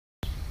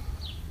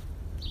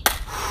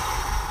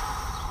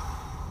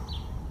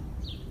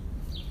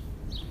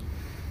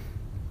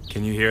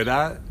Can you hear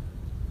that?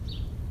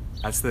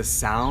 That's the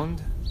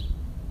sound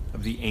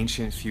of the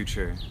ancient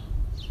future.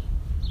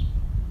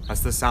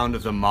 That's the sound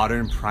of the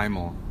modern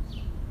primal.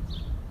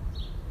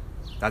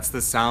 That's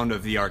the sound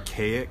of the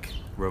archaic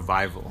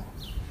revival.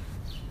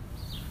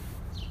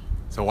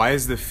 So why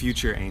is the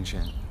future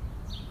ancient?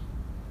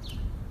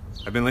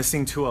 I've been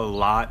listening to a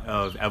lot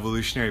of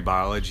evolutionary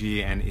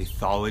biology and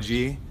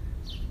ethology,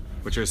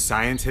 which are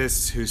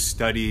scientists who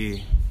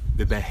study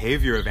the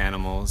behavior of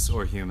animals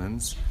or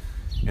humans,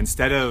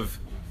 instead of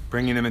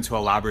bringing them into a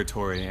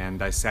laboratory and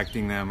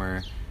dissecting them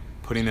or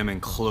putting them in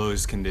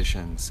closed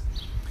conditions.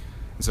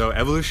 And so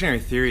evolutionary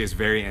theory is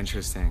very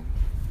interesting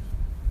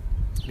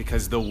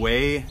because the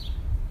way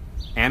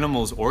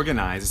animals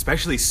organize,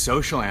 especially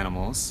social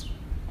animals,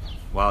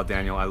 wow,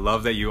 Daniel, I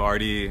love that you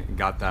already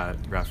got that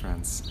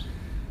reference.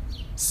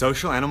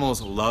 Social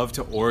animals love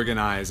to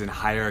organize in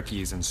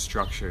hierarchies and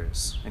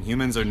structures, and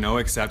humans are no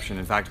exception.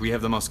 In fact, we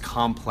have the most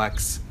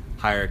complex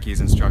hierarchies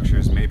and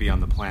structures maybe on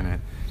the planet,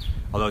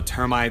 although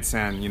termites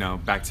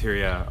and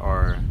bacteria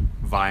are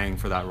vying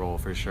for that role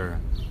for sure.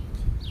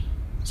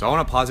 So I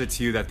want to posit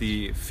to you that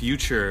the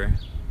future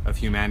of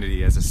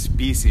humanity as a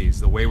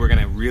species, the way we're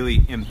going to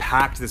really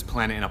impact this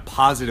planet in a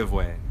positive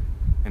way,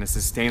 in a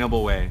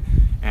sustainable way,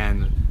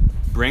 and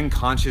bring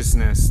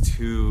consciousness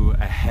to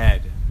a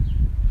head,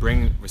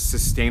 bring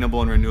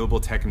sustainable and renewable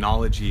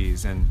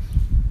technologies and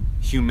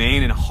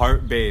humane and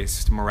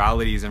heart-based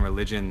moralities and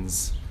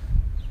religions,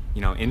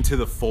 into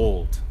the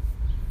fold.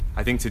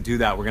 I think to do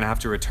that, we're going to have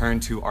to return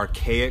to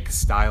archaic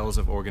styles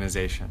of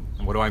organization.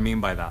 And what do I mean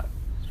by that?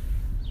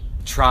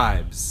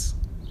 Tribes.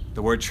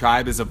 The word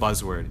tribe is a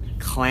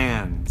buzzword.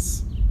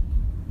 Clans.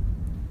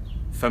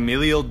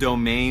 Familial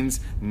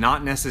domains,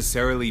 not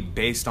necessarily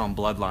based on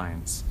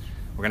bloodlines.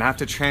 We're going to have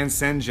to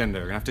transcend gender.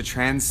 We're going to have to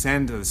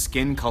transcend the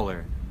skin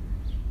color.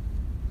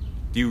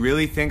 Do you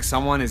really think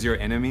someone is your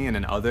enemy and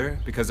an other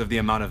because of the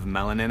amount of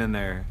melanin in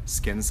their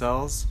skin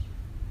cells?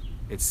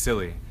 It's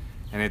silly.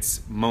 And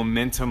it's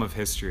momentum of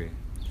history.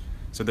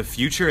 So the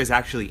future is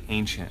actually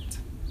ancient.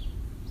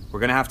 We're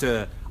going to have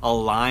to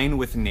align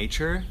with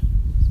nature.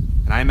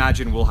 And I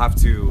imagine we'll have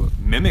to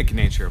mimic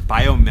nature.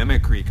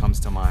 Biomimicry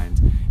comes to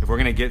mind if we're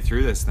going to get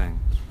through this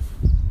thing.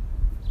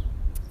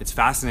 It's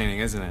fascinating,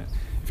 isn't it?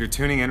 If you're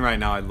tuning in right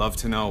now, I'd love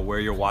to know where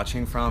you're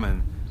watching from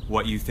and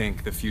what you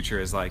think the future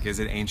is like. Is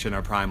it ancient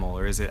or primal,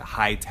 or is it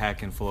high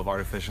tech and full of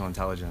artificial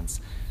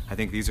intelligence? I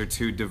think these are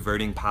two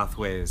diverting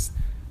pathways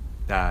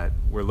that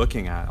we're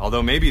looking at,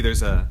 although maybe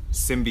there's a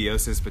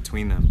symbiosis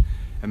between them.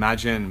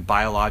 Imagine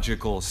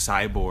biological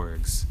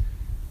cyborgs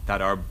that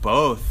are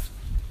both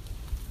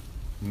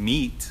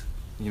meet,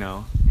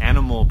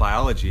 animal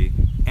biology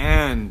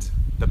and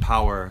the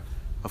power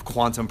of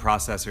quantum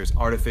processors,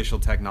 artificial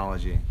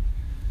technology.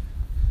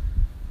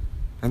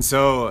 And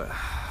so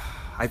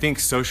I think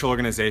social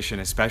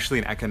organization, especially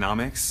in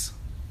economics,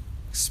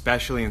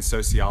 especially in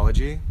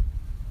sociology,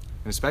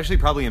 and especially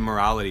probably in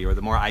morality, or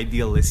the more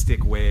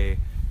idealistic way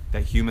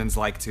that humans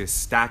like to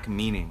stack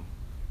meaning.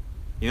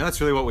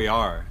 That's really what we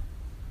are.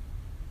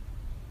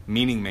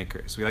 Meaning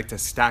makers. We like to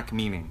stack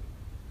meaning.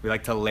 We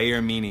like to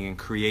layer meaning and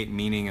create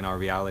meaning in our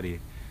reality.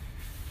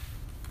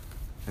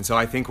 And so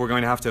I think we're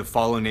going to have to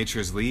follow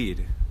nature's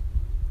lead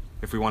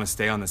if we want to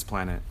stay on this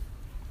planet.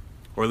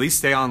 Or at least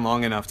stay on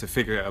long enough to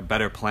figure a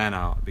better plan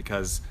out,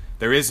 because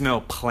there is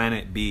no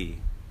planet B.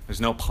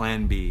 There's no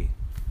plan B.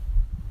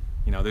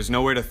 There's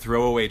nowhere to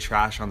throw away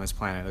trash on this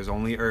planet. There's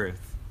only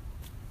Earth.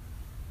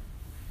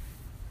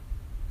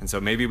 And so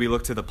maybe we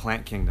look to the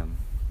plant kingdom,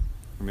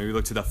 or maybe we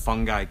look to the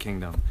fungi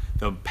kingdom,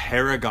 the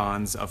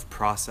paragons of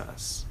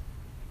process.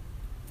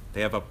 They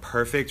have a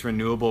perfect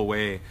renewable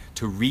way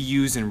to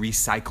reuse and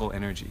recycle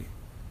energy.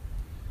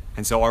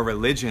 And so our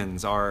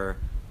religions, our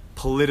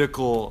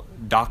political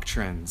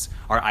doctrines,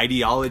 our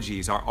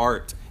ideologies, our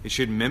art, it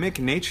should mimic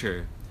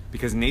nature,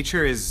 because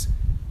nature is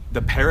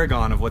the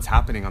paragon of what's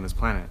happening on this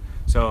planet.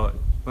 So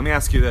let me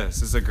ask you this.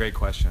 This is a great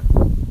question.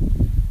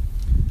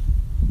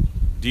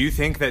 Do you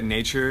think that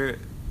nature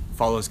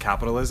follows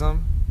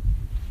capitalism?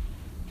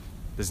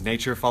 Does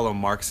nature follow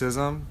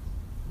Marxism?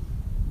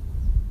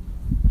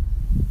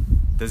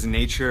 Does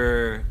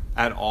nature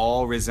at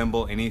all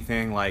resemble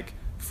anything like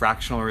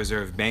fractional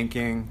reserve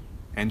banking,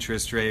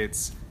 interest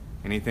rates,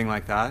 anything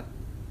like that?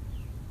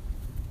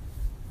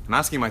 I'm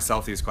asking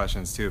myself these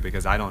questions too,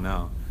 because I don't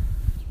know.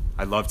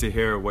 I'd love to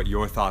hear what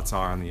your thoughts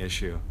are on the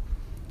issue.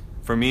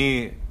 For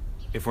me,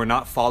 if we're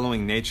not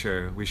following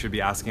nature, we should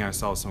be asking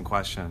ourselves some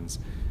questions.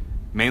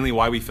 Mainly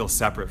why we feel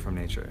separate from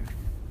nature.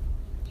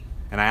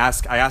 And I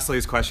ask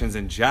these questions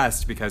in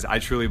jest because I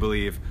truly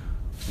believe,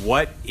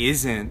 what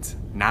isn't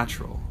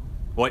natural?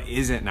 What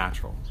isn't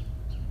natural?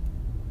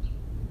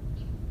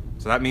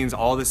 So that means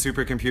all the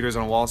supercomputers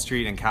on Wall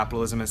Street and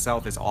capitalism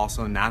itself is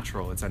also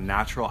natural. It's a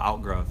natural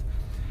outgrowth.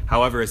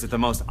 However, is it the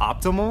most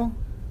optimal?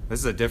 This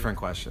is a different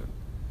question.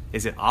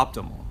 Is it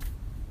optimal?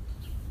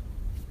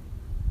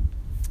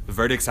 The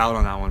verdict's out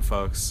on that one,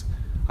 folks.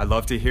 I'd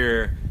love to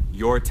hear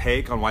your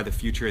take on why the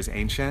future is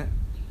ancient.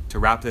 To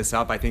wrap this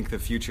up, I think the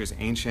future is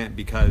ancient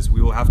because we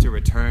will have to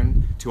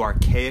return to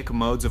archaic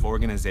modes of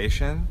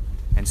organization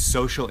and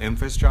social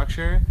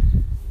infrastructure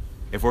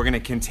if we're going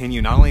to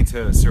continue not only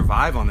to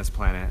survive on this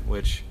planet,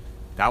 which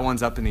that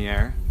one's up in the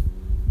air,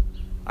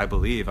 I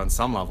believe, on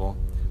some level,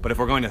 but if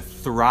we're going to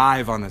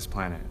thrive on this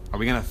planet. Are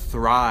we going to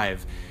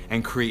thrive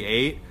and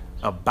create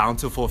a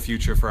bountiful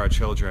future for our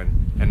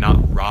children and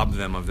not rob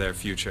them of their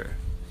future?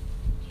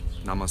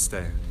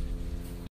 Namaste.